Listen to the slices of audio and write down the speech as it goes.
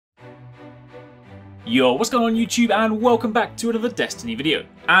Yo, what's going on YouTube, and welcome back to another Destiny video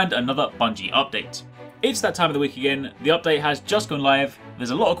and another Bungie update. It's that time of the week again. The update has just gone live, there's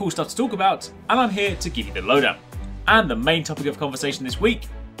a lot of cool stuff to talk about, and I'm here to give you the lowdown. And the main topic of conversation this week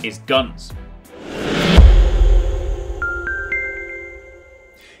is guns.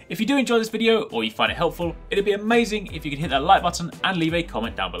 If you do enjoy this video or you find it helpful, it'd be amazing if you could hit that like button and leave a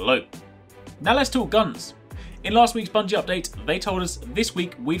comment down below. Now let's talk guns. In last week's Bungie update, they told us this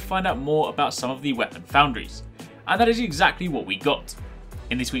week we'd find out more about some of the weapon foundries, and that is exactly what we got.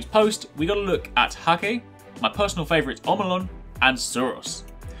 In this week's post, we got a look at Hakke, my personal favourite Omolon, and Suros.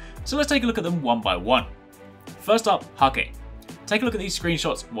 So let's take a look at them one by one. First up, Hakke. Take a look at these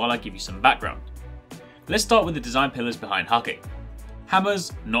screenshots while I give you some background. Let's start with the design pillars behind Hakke.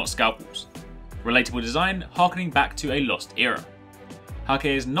 Hammers, not scalpels. Relatable design, harkening back to a lost era. Hakke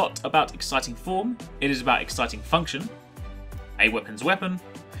is not about exciting form, it is about exciting function. A weapon's weapon,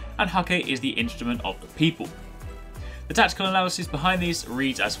 and Hakke is the instrument of the people. The tactical analysis behind this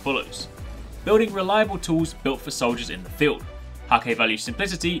reads as follows. Building reliable tools built for soldiers in the field. Hakke values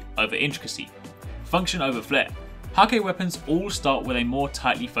simplicity over intricacy. Function over flair. Hakke weapons all start with a more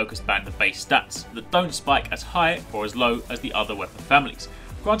tightly focused band of base stats that don't spike as high or as low as the other weapon families,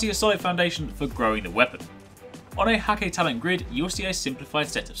 granting a solid foundation for growing the weapon. On a Hakke talent grid, you'll see a simplified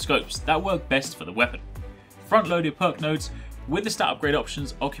set of scopes that work best for the weapon. Front-loaded perk nodes with the stat upgrade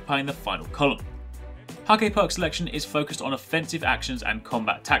options occupying the final column. Hakke perk selection is focused on offensive actions and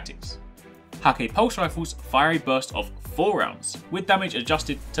combat tactics. Hakke pulse rifles fire a burst of 4 rounds, with damage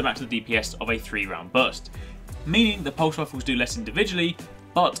adjusted to match the DPS of a 3-round burst, meaning the pulse rifles do less individually,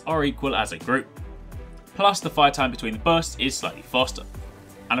 but are equal as a group. Plus, the fire time between the bursts is slightly faster.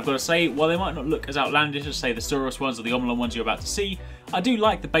 And I've got to say, while they might not look as outlandish as say the Suros ones or the Omolon ones you're about to see, I do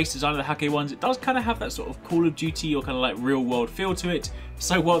like the base design of the Hakke ones. It does kind of have that sort of Call of Duty or kind of like real world feel to it.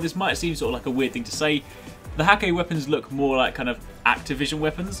 So while this might seem sort of like a weird thing to say, the Hakke weapons look more like kind of Activision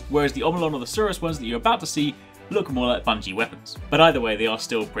weapons, whereas the Omolon or the Suros ones that you're about to see look more like Bungie weapons. But either way, they are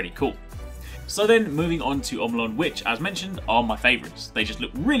still pretty cool. So then moving on to Omolon, which as mentioned are my favourites. They just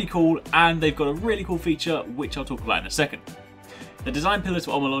look really cool and they've got a really cool feature which I'll talk about in a second. The design pillars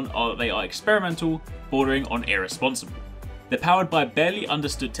for Omolon are that they are experimental, bordering on irresponsible. They're powered by barely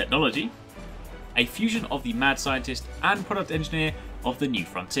understood technology, a fusion of the mad scientist and product engineer of the new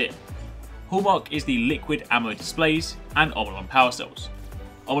frontier. Hallmark is the liquid ammo displays and Omolon power cells.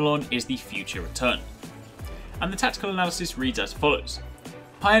 Omolon is the future return. And the tactical analysis reads as follows.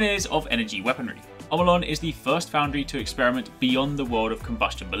 Pioneers of energy weaponry. Omolon is the first foundry to experiment beyond the world of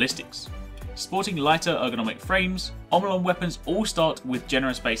combustion ballistics. Sporting lighter ergonomic frames, Omolon weapons all start with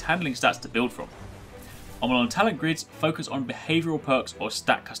generous base handling stats to build from. Omolon talent grids focus on behavioural perks or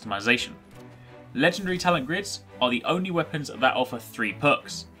stat customization. Legendary talent grids are the only weapons that offer 3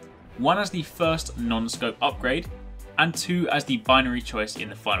 perks, 1 as the first non-scope upgrade, and 2 as the binary choice in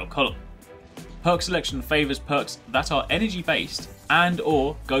the final column. Perk selection favours perks that are energy based and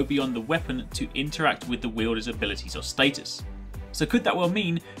or go beyond the weapon to interact with the wielder's abilities or status. So could that well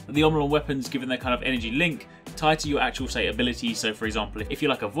mean that the Omolon weapons, given their kind of energy link, tie to your actual, say, abilities? So for example, if you're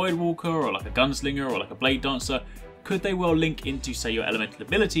like a Voidwalker or like a Gunslinger or like a Blade Dancer, could they well link into, say, your elemental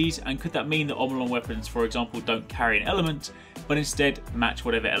abilities? And could that mean that Omolon weapons, for example, don't carry an element, but instead match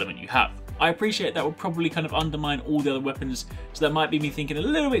whatever element you have? I appreciate that would probably kind of undermine all the other weapons, so that might be me thinking a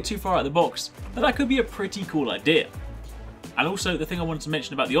little bit too far out of the box, but that could be a pretty cool idea. And also, the thing I wanted to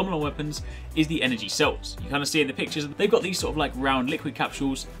mention about the Omolon weapons is the energy cells. You kind of see in the pictures, they've got these sort of like round liquid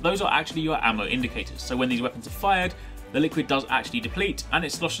capsules. Those are actually your ammo indicators. So when these weapons are fired, the liquid does actually deplete and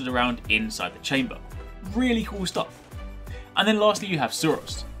it sloshes around inside the chamber. Really cool stuff. And then lastly, you have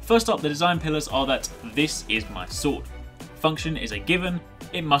Suros. First up, the design pillars are that this is my sword. Function is a given,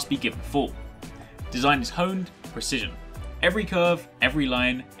 it must be given form. Design is honed, precision. Every curve, every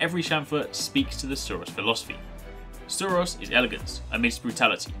line, every chamfer speaks to the Suros philosophy. Suros is elegance amidst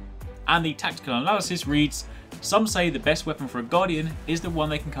brutality, and the tactical analysis reads, some say the best weapon for a Guardian is the one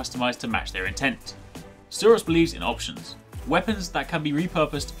they can customize to match their intent. Suros believes in options, weapons that can be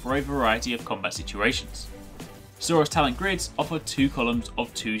repurposed for a variety of combat situations. Suros talent grids offer 2 columns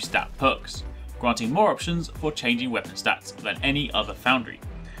of 2 stat perks, granting more options for changing weapon stats than any other foundry.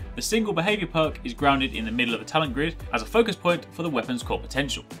 The single behavior perk is grounded in the middle of the talent grid as a focus point for the weapon's core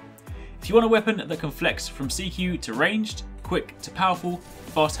potential. If you want a weapon that can flex from CQ to ranged, quick to powerful,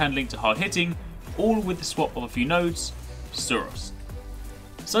 fast handling to hard hitting, all with the swap of a few nodes, Suros.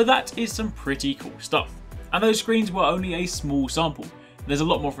 So that is some pretty cool stuff. And those screens were only a small sample. There's a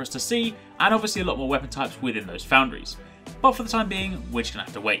lot more for us to see, and obviously a lot more weapon types within those foundries. But for the time being, we're just gonna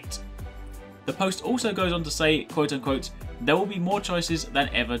have to wait. The post also goes on to say, quote unquote, there will be more choices than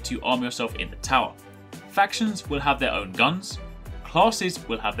ever to arm yourself in the tower. Factions will have their own guns, classes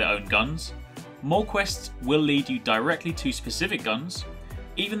will have their own guns, more quests will lead you directly to specific guns,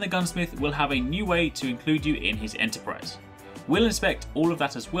 even the gunsmith will have a new way to include you in his enterprise. We'll inspect all of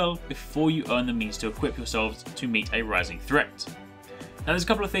that as well before you earn the means to equip yourselves to meet a rising threat. Now there's a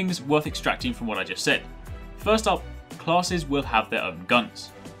couple of things worth extracting from what I just said. First up, classes will have their own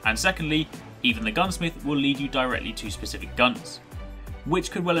guns, and secondly, even the gunsmith will lead you directly to specific guns,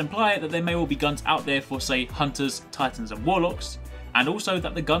 which could well imply that there may well be guns out there for, say, hunters, titans and warlocks, and also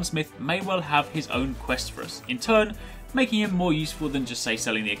that the gunsmith may well have his own quests for us, in turn making him more useful than just, say,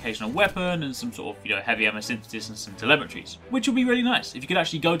 selling the occasional weapon and some sort of, heavy ammo synthesis and some telemetries, which would be really nice. If you could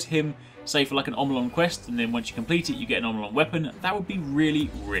actually go to him, say, for like an Omolon quest, and then once you complete it you get an Omolon weapon, that would be really,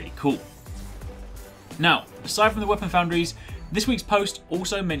 really cool. Now, aside from the weapon foundries, this week's post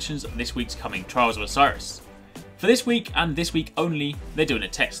also mentions this week's coming Trials of Osiris. For this week, and this week only, they're doing a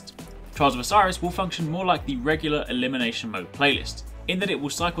test. Trials of Osiris will function more like the regular elimination mode playlist, in that it will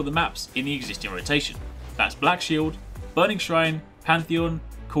cycle the maps in the existing rotation. That's Black Shield, Burning Shrine, Pantheon,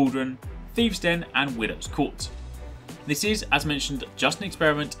 Cauldron, Thieves' Den and Widow's Court. This is, as mentioned, just an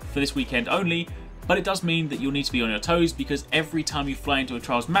experiment for this weekend only, but it does mean that you'll need to be on your toes because every time you fly into a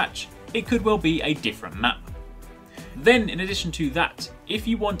Trials match, it could well be a different map. Then, in addition to that, if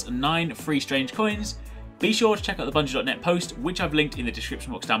you want 9 free strange coins, be sure to check out the Bungie.net post, which I've linked in the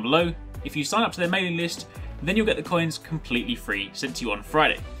description box down below. If you sign up to their mailing list, then you'll get the coins completely free sent to you on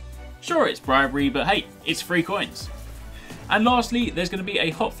Friday. Sure, it's bribery, but hey, it's free coins. And lastly, there's going to be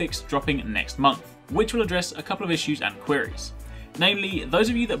a hotfix dropping next month, which will address a couple of issues and queries. Namely, those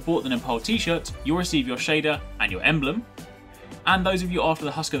of you that bought the Nepal t-shirt, you'll receive your shader and your emblem, and those of you after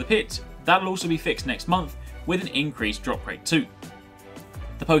the Husk of the Pit, that'll also be fixed next month with an increased drop rate too.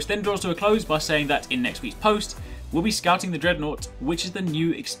 The post then draws to a close by saying that in next week's post, we'll be scouting the Dreadnought, which is the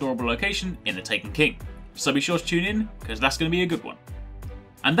new explorable location in the Taken King. So be sure to tune in, because that's going to be a good one.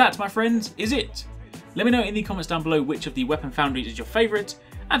 And that, my friends, is it. Let me know in the comments down below which of the weapon foundries is your favourite,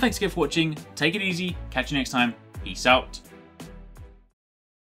 and thanks again for watching, take it easy, catch you next time, peace out.